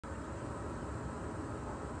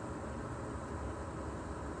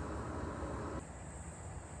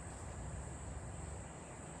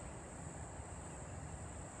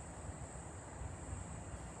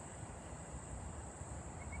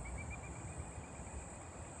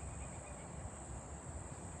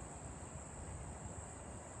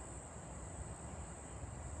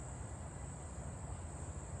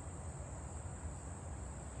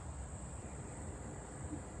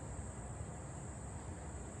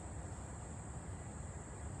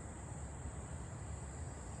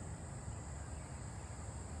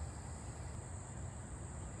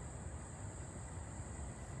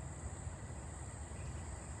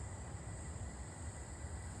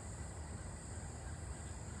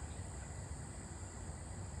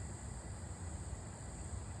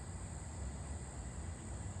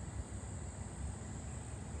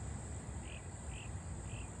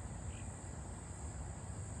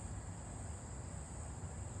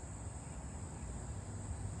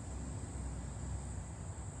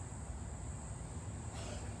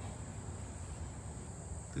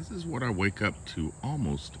This is what I wake up to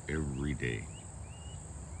almost every day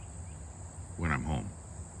when I'm home.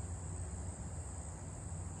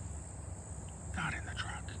 Not in the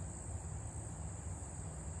truck.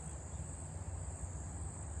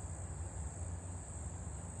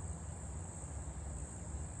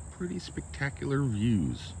 Pretty spectacular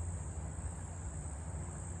views.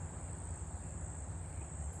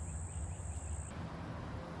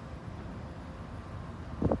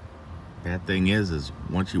 Bad thing is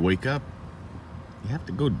once you wake up, you have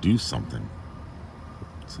to go do something.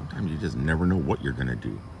 Sometimes you just never know what you're gonna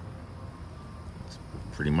do. It's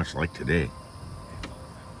pretty much like today.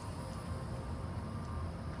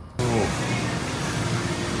 Oh,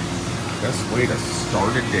 best way to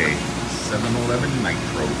start a day, 7-Eleven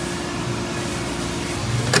Nitro.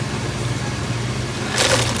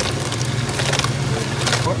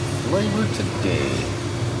 What flavor today?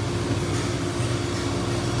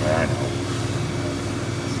 I know.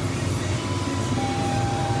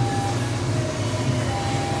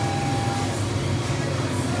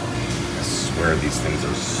 I swear these things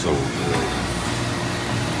are so good.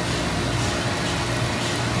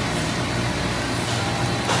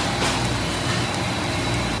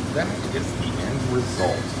 That is the end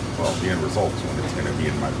result. Well, the end result is when it's going to be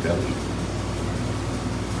in my belly.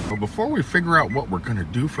 But before we figure out what we're going to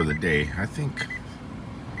do for the day, I think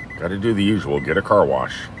got to do the usual, get a car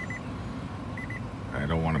wash. I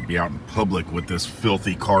don't want to be out in public with this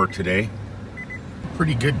filthy car today.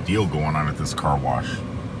 Pretty good deal going on at this car wash.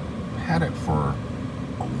 Had it for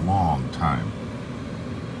a long time.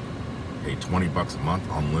 Pay 20 bucks a month,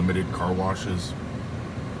 unlimited car washes.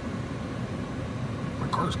 My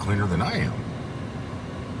car's cleaner than I am.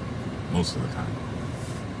 Most of the time.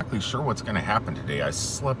 Not exactly sure what's going to happen today. I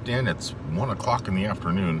slept in, it's 1 o'clock in the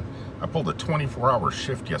afternoon. I pulled a 24-hour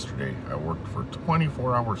shift yesterday. I worked for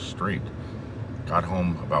 24 hours straight. Got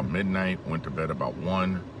home about midnight, went to bed about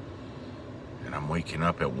 1, and I'm waking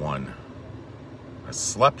up at 1. I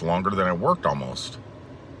slept longer than I worked almost.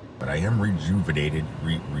 But I am rejuvenated,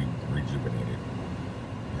 rejuvenated.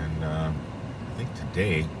 And I think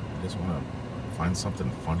today, I just want to find something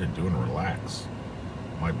fun to do and relax.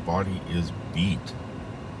 My body is beat.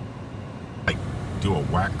 I do a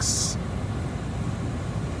wax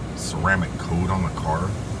ceramic coat on the car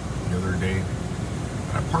the other day,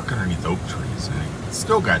 and I park underneath oak trees, and it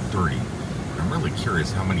still got dirty. But I'm really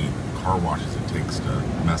curious how many car washes it takes to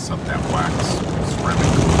mess up that wax ceramic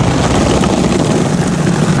coat.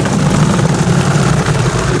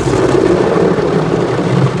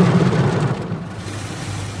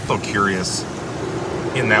 So curious,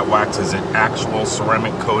 in that wax, is it actual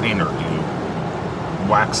ceramic coating, or do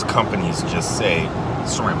wax companies just say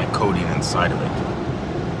ceramic coating inside of it?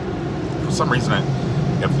 For some reason,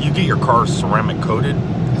 if you get your car ceramic coated,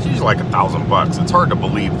 it's usually like $1,000. It's hard to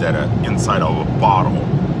believe that inside of a bottle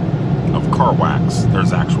of car wax,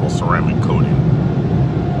 there's actual ceramic coating.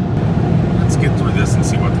 Let's get through this and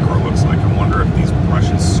see what the car looks like. I wonder if these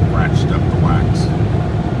brushes scratched up the wax.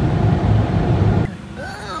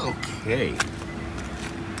 Okay.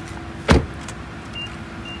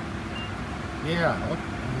 Yeah.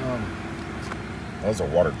 Those are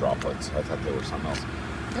water droplets. I thought they were something else.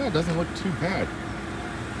 Yeah, it doesn't look too bad.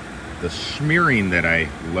 The smearing that I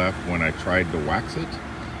left when I tried to wax it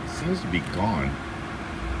seems to be gone.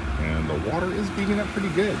 And the water is beating up pretty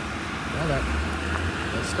good. Yeah,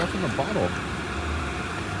 that stuff in the bottle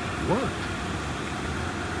worked.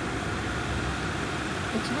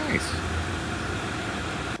 Looks nice.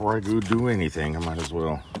 Before I go do anything, I might as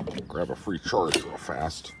well grab a free charge real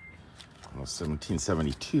fast.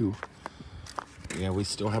 1772. Yeah, we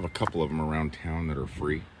still have a couple of them around town that are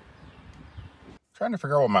free. Trying to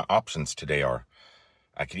figure out what my options today are.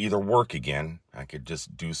 I could either work again. I could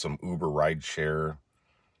just do some Uber rideshare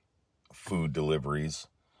food deliveries,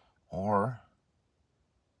 or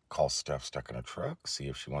call Steph stuck in a truck, see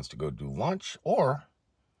if she wants to go do lunch, or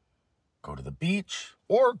go to the beach,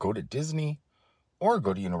 or go to Disney, or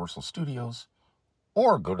go to Universal Studios,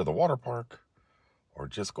 or go to the water park, or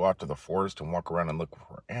just go out to the forest and walk around and look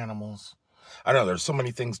for animals. I don't know, there's so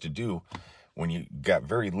many things to do when you got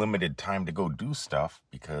very limited time to go do stuff,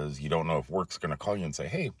 because you don't know if work's going to call you and say,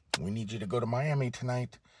 hey, we need you to go to Miami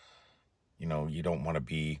tonight. You know, you don't want to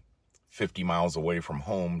be 50 miles away from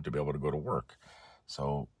home to be able to go to work.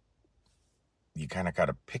 So you kind of got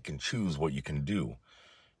to pick and choose what you can do.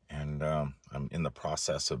 And I'm in the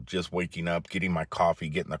process of just waking up, getting my coffee,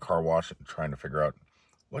 getting the car wash, and trying to figure out,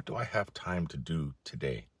 what do I have time to do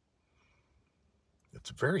today? It's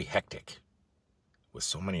very hectic with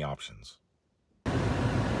so many options.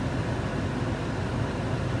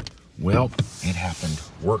 Well, it happened.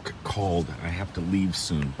 Work called. I have to leave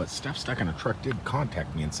soon. But Steph stuck in a truck did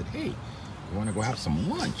contact me and said, hey, you want to go have some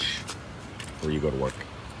lunch before you go to work?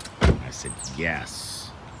 I said, yes.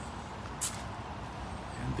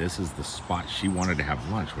 And this is the spot she wanted to have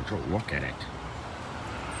lunch. Which, oh, look at it.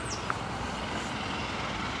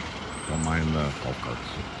 Don't mind the golf carts.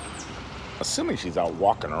 Assuming she's out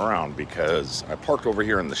walking around because I parked over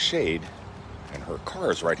here in the shade and her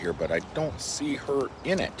car is right here, but I don't see her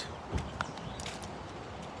in it.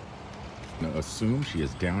 Now, assume she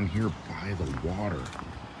is down here by the water.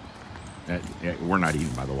 We're not eating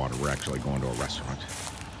by the water. We're actually going to a restaurant.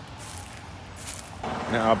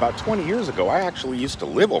 Now, about 20 years ago, I actually used to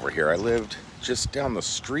live over here. I lived just down the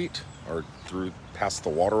street or through past the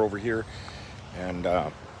water over here. And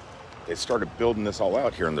they started building this all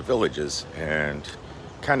out here in the villages and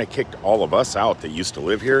kind of kicked all of us out that used to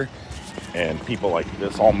live here. And people like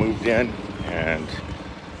this all moved in and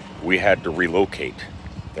we had to relocate.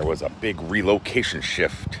 There was a big relocation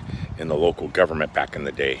shift in the local government back in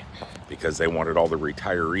the day because they wanted all the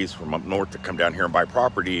retirees from up north to come down here and buy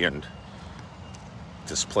property and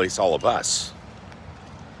displace all of us.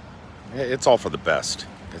 It's all for the best.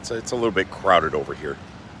 It's a little bit crowded over here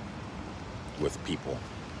with people.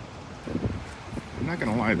 I'm not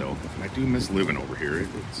gonna lie though, I do miss living over here.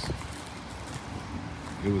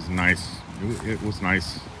 It was nice. It was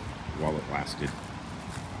nice while it lasted.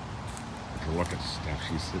 Look at Steph,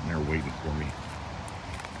 she's sitting there waiting for me.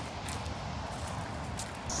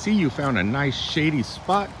 See, you found a nice shady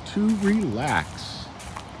spot to relax.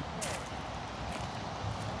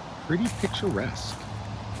 Pretty picturesque.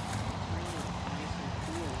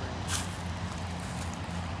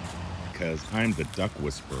 Because I'm the duck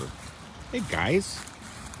whisperer. Hey guys.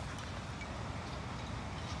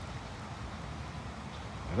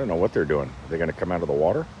 I don't know what they're doing. Are they going to come out of the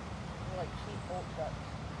water? They're like Keith Holt ducks.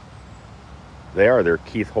 They are. They're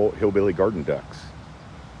Keith Holt hillbilly garden ducks.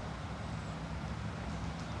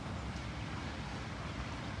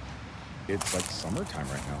 It's like summertime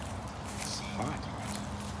right now. It's hot.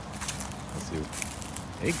 Let's see.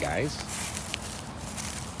 Hey guys.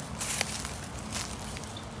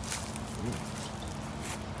 Ooh.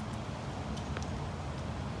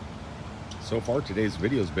 So far today's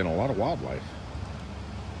video has been a lot of wildlife.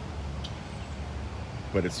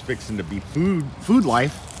 But it's fixing to be food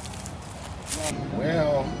life.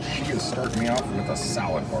 Well, she is starting me off with a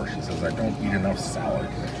salad bar. She says I don't eat enough salad.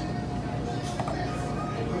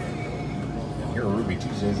 And here at Ruby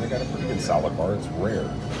Tuesdays, they got a pretty good salad bar. It's rare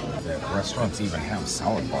that restaurants even have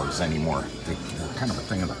salad bars anymore. They're kind of a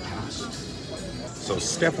thing of the past. So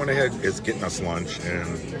Steph went ahead, is getting us lunch,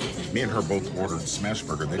 and me and her both ordered smash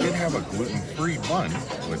burger. They did have a gluten-free bun,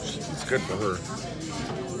 which is good for her.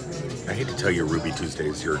 I hate to tell you, Ruby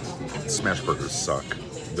Tuesdays, your smash burgers suck.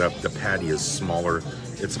 The patty is smaller.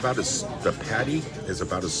 The patty is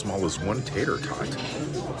about as small as one tater tot.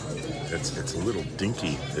 It's a little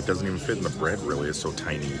dinky. It doesn't even fit in the bread, really. It's so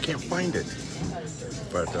tiny. You can't find it.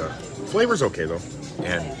 But flavor's okay, though.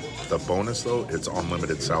 And the bonus, though, it's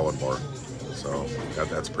unlimited salad bar. So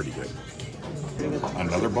that's pretty good.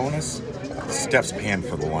 Another bonus, Steph's paying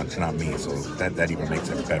for the lunch, not me. So that even makes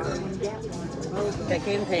it better. I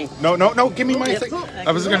can pay. No, give me my thing.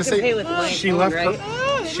 I was gonna say she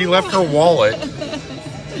left her wallet,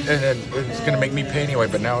 and it's gonna make me pay anyway.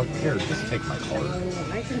 But now here, just take my card.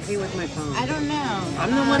 I can pay with my phone. I don't know.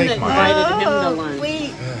 I'm the one that invited him to lunch.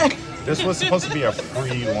 Wait. This was supposed to be a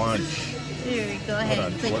free lunch. Here, go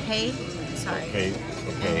ahead. Click pay. Sorry. Okay.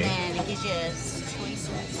 And then it gives you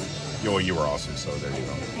choices. Yo, you were awesome. So there you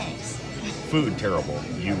go. Thanks. Food terrible.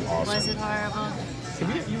 You awesome. Was it horrible?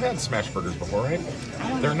 You've had smash burgers before, right?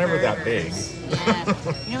 They're never that big. Yeah.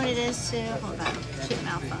 You know what it is too? Hold on. Chip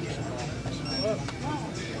malfunction.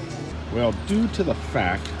 Well, due to the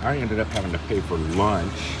fact I ended up having to pay for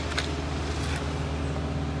lunch,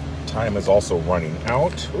 time is also running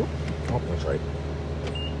out. Oh, that's right.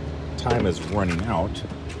 Time is running out.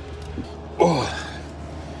 Oh,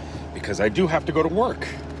 because I do have to go to work.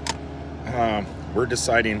 We're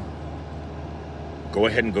deciding, go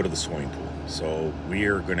ahead and go to the swimming pool. So we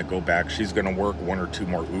are going to go back. She's going to work 1 or 2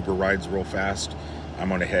 more Uber rides real fast. I'm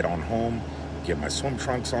going to head on home, get my swim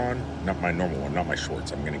trunks on. Not my normal one, not my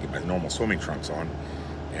shorts. I'm going to get my normal swimming trunks on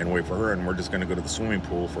and wait for her. And we're just going to go to the swimming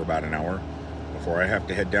pool for about an hour before I have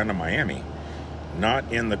to head down to Miami.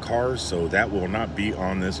 Not in the car, so that will not be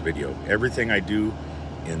on this video. Everything I do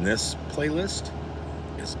in this playlist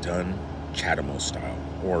is done chademo style,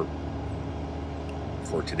 or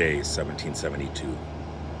for today, 1772.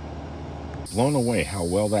 Blown away how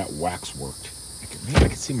well that wax worked. Man, I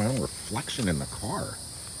can see my own reflection in the car.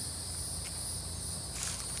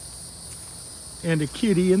 And a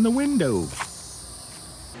kitty in the window.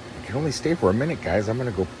 I can only stay for a minute, guys. I'm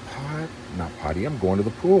gonna go not potty, I'm going to the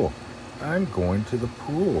pool. I'm going to the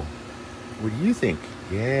pool. What do you think?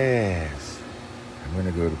 Yes. I'm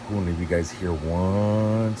gonna go to the pool and leave you guys here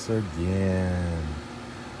once again.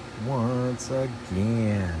 Once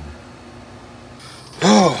again.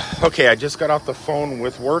 Oh, okay, I just got off the phone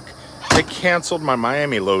with work. They canceled my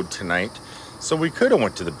Miami load tonight. So we could have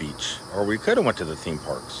went to the beach, or we could have went to the theme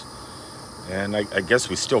parks. And I guess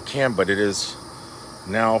we still can, but it is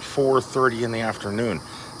now 4:30 in the afternoon.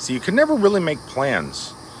 So you can never really make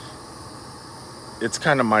plans. It's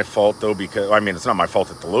kind of my fault though, because, I mean, it's not my fault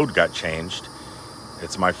that the load got changed.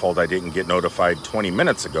 It's my fault I didn't get notified 20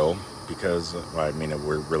 minutes ago because, well, I mean, it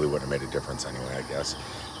really wouldn't have made a difference anyway, I guess.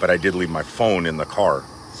 But I did leave my phone in the car.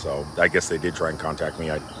 So I guess they did try and contact me.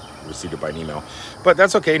 I received it by an email. But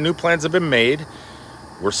that's okay. New plans have been made.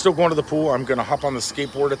 We're still going to the pool. I'm going to hop on the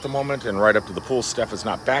skateboard at the moment and ride up to the pool. Steph is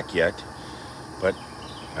not back yet. But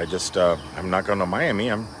I'm not going to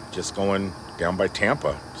Miami. I'm just going down by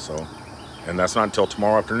Tampa. So, and that's not until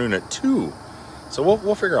tomorrow afternoon at 2. So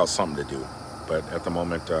we'll figure out something to do. But at the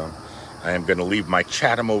moment, I am going to leave my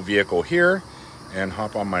Chademo vehicle here and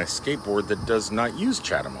hop on my skateboard that does not use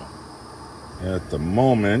Chademo. At the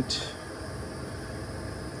moment,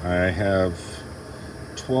 I have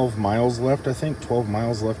 12 miles left, I think. 12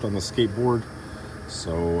 miles left on the skateboard.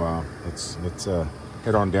 So let's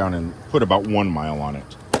head on down and put about 1 mile on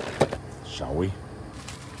it, shall we?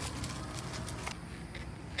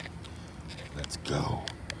 Let's go.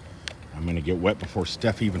 I'm gonna get wet before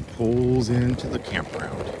Steph even pulls into the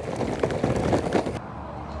campground.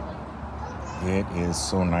 It is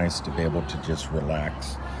so nice to be able to just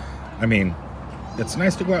relax. I mean, it's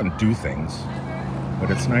nice to go out and do things,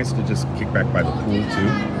 but it's nice to just kick back by the pool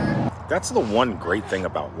too. That's the one great thing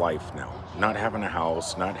about life now. Not having a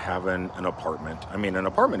house, not having an apartment. I mean, an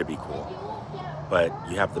apartment would be cool, but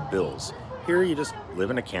you have the bills. Here you just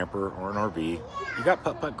live in a camper or an RV. You got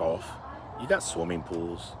putt-putt golf. You got swimming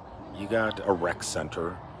pools. You got a rec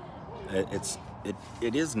center.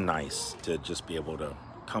 It is nice to just be able to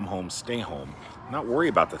come home, stay home, not worry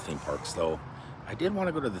about the theme parks though. I did want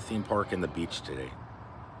to go to the theme park and the beach today.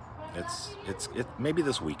 Maybe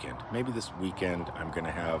this weekend. Maybe this weekend I'm gonna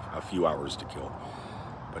have a few hours to kill.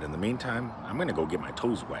 But in the meantime, I'm gonna go get my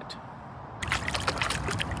toes wet.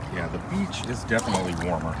 Yeah, the beach is definitely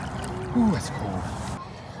warmer. Ooh, it's cold.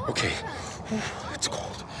 Okay, ooh, it's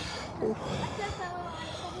cold. Ooh.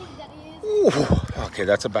 Ooh. Okay,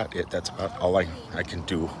 that's about it. That's about all I can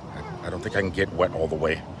do. I don't think I can get wet all the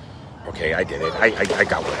way. Okay, I did it. I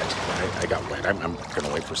got wet. I got wet. I'm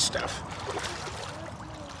gonna wait for Steph.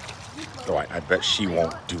 Though I bet she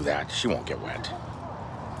won't do that. She won't get wet.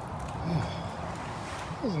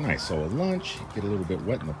 It was nice. So at lunch, get a little bit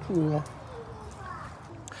wet in the pool.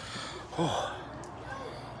 Oh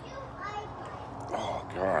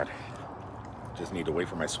God. Just need to wait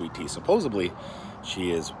for my sweet tea. Supposedly,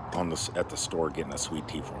 she is at the store getting a sweet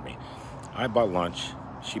tea for me. I bought lunch.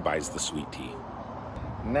 She buys the sweet tea.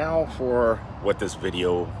 Now for what this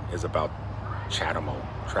video is about, Chademo,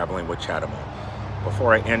 traveling with Chademo.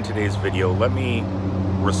 Before I end today's video, let me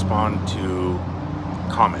respond to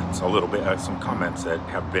comments a little bit, some comments that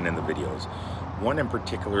have been in the videos. One in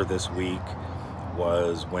particular this week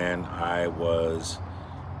was when I was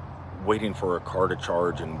waiting for a car to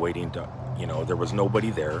charge and waiting to, there was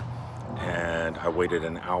nobody there, and I waited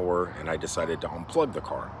an hour and I decided to unplug the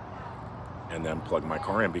car and then plug my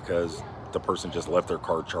car in because the person just left their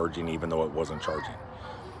car charging even though it wasn't charging.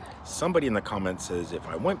 Somebody in the comments says if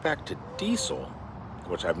I went back to diesel,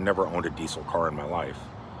 which I've never owned a diesel car in my life,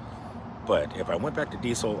 but if I went back to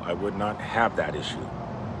diesel, I would not have that issue,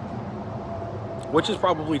 which is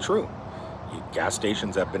probably true. Gas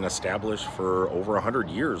stations have been established for over 100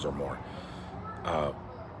 years or more.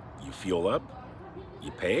 You fuel up,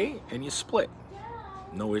 you pay, and you split.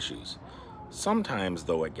 No issues. Sometimes,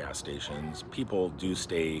 though, at gas stations, people do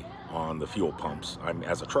stay on the fuel pumps.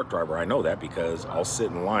 As a truck driver, I know that because I'll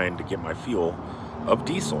sit in line to get my fuel of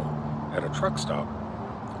diesel at a truck stop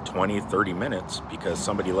 20, 30 minutes because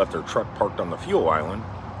somebody left their truck parked on the fuel island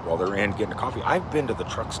while they're in getting a coffee. I've been to the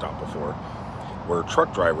truck stop before where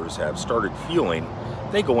truck drivers have started fueling.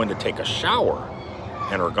 They go in to take a shower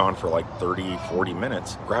and are gone for like 30, 40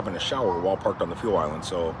 minutes grabbing a shower while parked on the fuel island.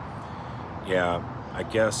 So, yeah, I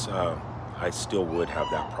guess I still would have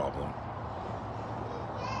that problem.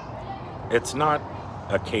 It's not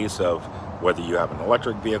a case of whether you have an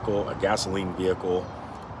electric vehicle, a gasoline vehicle,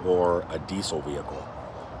 or a diesel vehicle.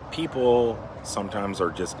 People sometimes are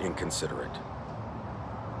just inconsiderate.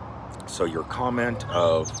 So your comment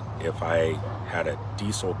of if I had a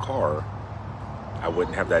diesel car I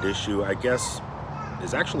wouldn't have that issue, I guess,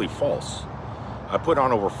 is actually false. I put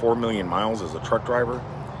on over 4 million miles as a truck driver,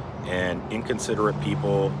 and inconsiderate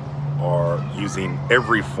people are using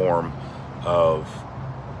every form of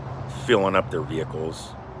filling up their vehicles,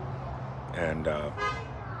 and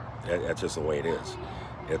that's just the way it is.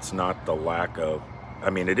 It's not the lack of, I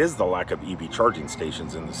mean, it is the lack of EV charging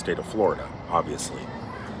stations in the state of Florida, obviously,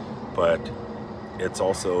 but it's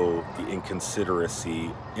also the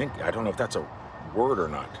inconsideracy. I don't know if that's a word or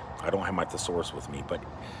not. I don't have my thesaurus with me, but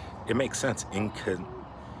it makes sense.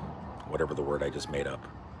 Whatever the word I just made up.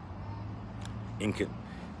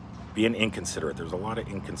 Being inconsiderate. There's a lot of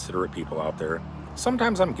inconsiderate people out there.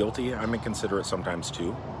 Sometimes I'm guilty. I'm inconsiderate sometimes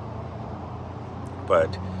too.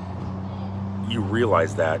 But you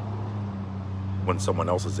realize that when someone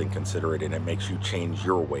else is inconsiderate, and it makes you change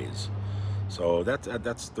your ways. So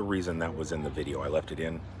that's the reason that was in the video. I left it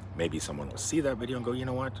in. Maybe someone will see that video and go, you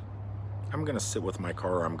know what? I'm gonna sit with my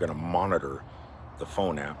car. I'm gonna monitor the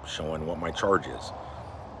phone app showing what my charge is.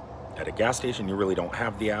 At a gas station, you really don't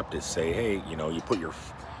have the app to say, hey, you know, you put your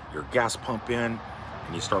gas pump in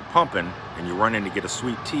and you start pumping and you run in to get a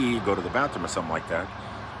sweet tea, go to the bathroom or something like that.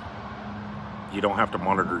 You don't have to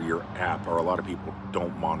monitor your app, or a lot of people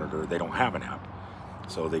don't monitor. They don't have an app.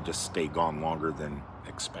 So they just stay gone longer than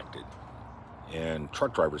expected. In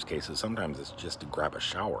truck drivers' cases, sometimes it's just to grab a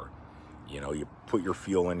shower. You know, you put your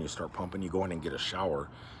fuel in, you start pumping, you go in and get a shower,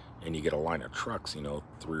 and you get a line of trucks, you know,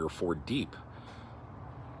 3 or 4 deep.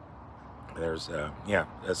 There's, yeah,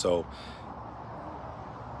 so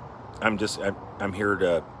I'm here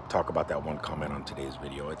to talk about that one comment on today's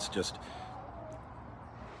video. It's just,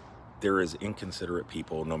 there is inconsiderate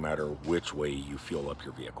people no matter which way you fuel up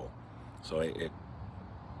your vehicle. So it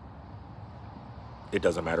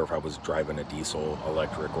doesn't matter if I was driving a diesel,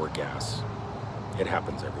 electric, or gas. It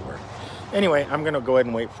happens everywhere. Anyway, I'm gonna go ahead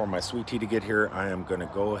and wait for my sweet tea to get here. I am gonna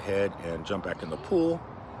go ahead and jump back in the pool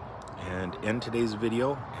and end today's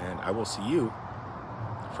video, and I will see you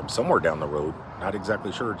from somewhere down the road. Not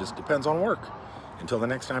exactly sure, it just depends on work. Until the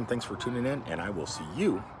next time, thanks for tuning in, and I will see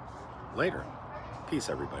you later. Peace,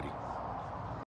 everybody.